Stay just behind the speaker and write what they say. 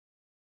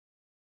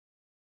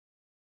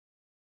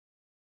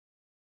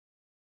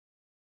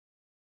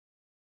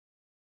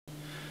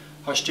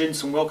Hi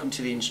students, and welcome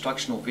to the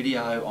instructional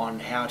video on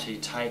how to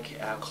take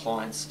our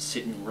clients'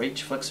 sit and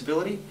reach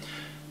flexibility.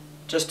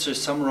 Just to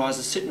summarise,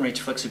 the sit and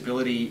reach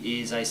flexibility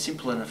is a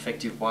simple and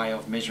effective way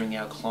of measuring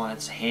our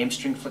clients'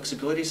 hamstring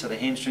flexibility. So the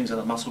hamstrings are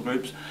the muscle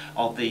groups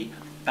of the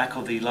back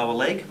of the lower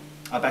leg,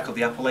 back of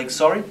the upper leg,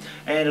 sorry,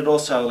 and it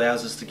also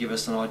allows us to give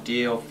us an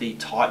idea of the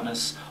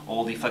tightness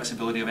or the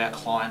flexibility of our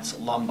clients'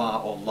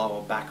 lumbar or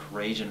lower back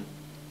region.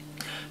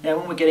 Now,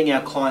 when we're getting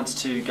our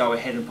clients to go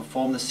ahead and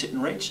perform the sit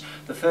and reach,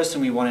 the first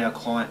thing we want our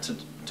client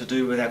to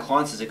do with our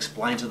clients is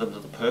explain to them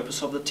the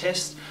purpose of the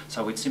test.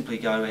 So we'd simply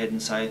go ahead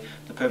and say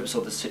the purpose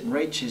of the sit and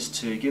reach is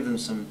to give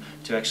them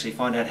to actually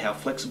find out how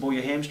flexible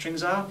your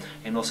hamstrings are,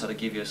 and also to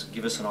give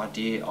us an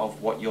idea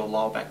of what your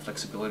lower back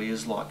flexibility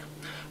is like.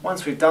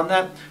 Once we've done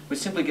that, we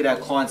simply get our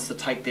clients to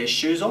take their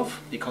shoes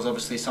off, because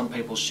obviously some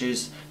people's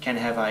shoes can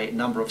have a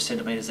number of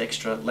centimetres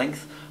extra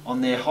length on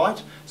their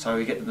height, so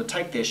we get them to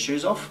take their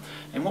shoes off.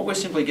 And what we're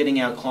simply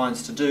getting our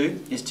clients to do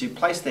is to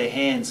place their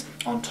hands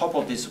on top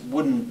of this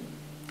wooden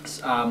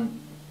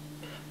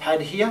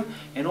pad here,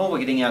 and all we're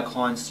getting our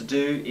clients to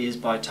do is,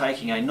 by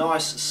taking a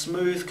nice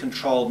smooth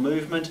controlled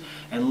movement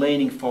and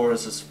leaning forward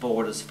as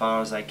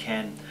far as they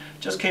can,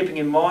 just keeping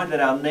in mind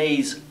that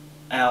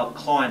our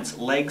clients'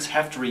 legs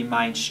have to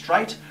remain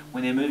straight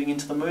when they're moving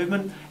into the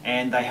movement,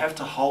 and they have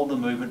to hold the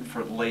movement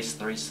for at least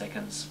 3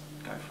 seconds.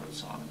 Go for it,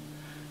 Simon.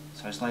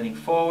 So he's leaning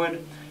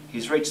forward,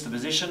 he's reached the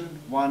position,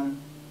 1,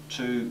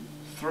 2,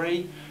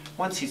 3.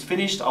 Once he's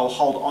finished, I'll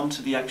hold on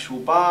to the actual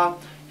bar,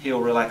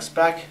 he'll relax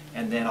back,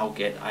 and then I'll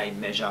get a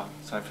measure.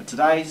 So for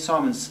today,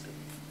 Simon's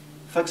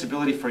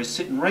flexibility for his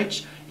sit and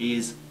reach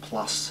is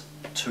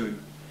 +2.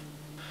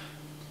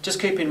 Just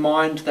keep in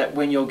mind that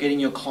when you're getting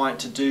your client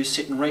to do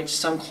sit and reach,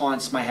 some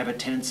clients may have a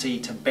tendency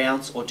to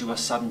bounce or do a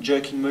sudden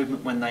jerking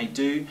movement when they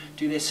do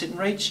their sit and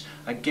reach.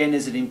 Again,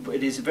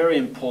 it is very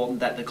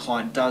important that the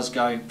client does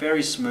go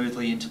very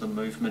smoothly into the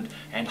movement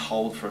and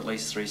hold for at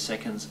least 3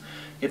 seconds.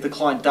 If the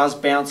client does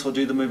bounce or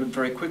do the movement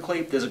very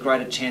quickly, there's a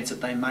greater chance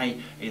that they may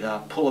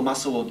either pull a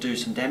muscle or do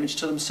some damage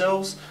to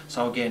themselves.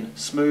 So again,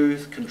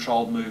 smooth,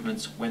 controlled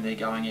movements when they're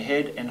going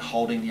ahead and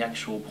holding the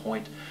actual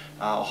point,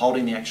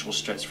 holding the actual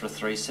stretch for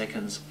 3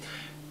 seconds.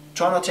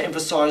 Try not to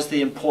emphasise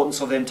the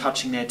importance of them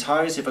touching their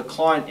toes. If a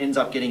client ends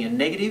up getting a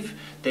negative,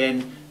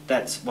 then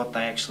that's what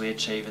they actually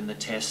achieve in the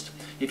test.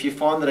 If you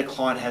find that a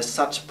client has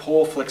such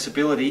poor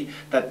flexibility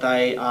that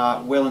they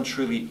are well and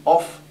truly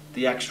off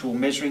the actual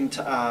measuring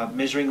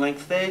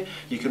length there,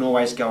 you can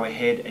always go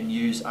ahead and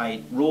use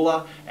a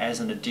ruler as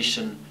an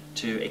addition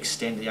to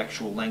extend the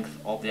actual length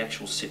of the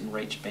actual sit and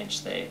reach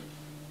bench there.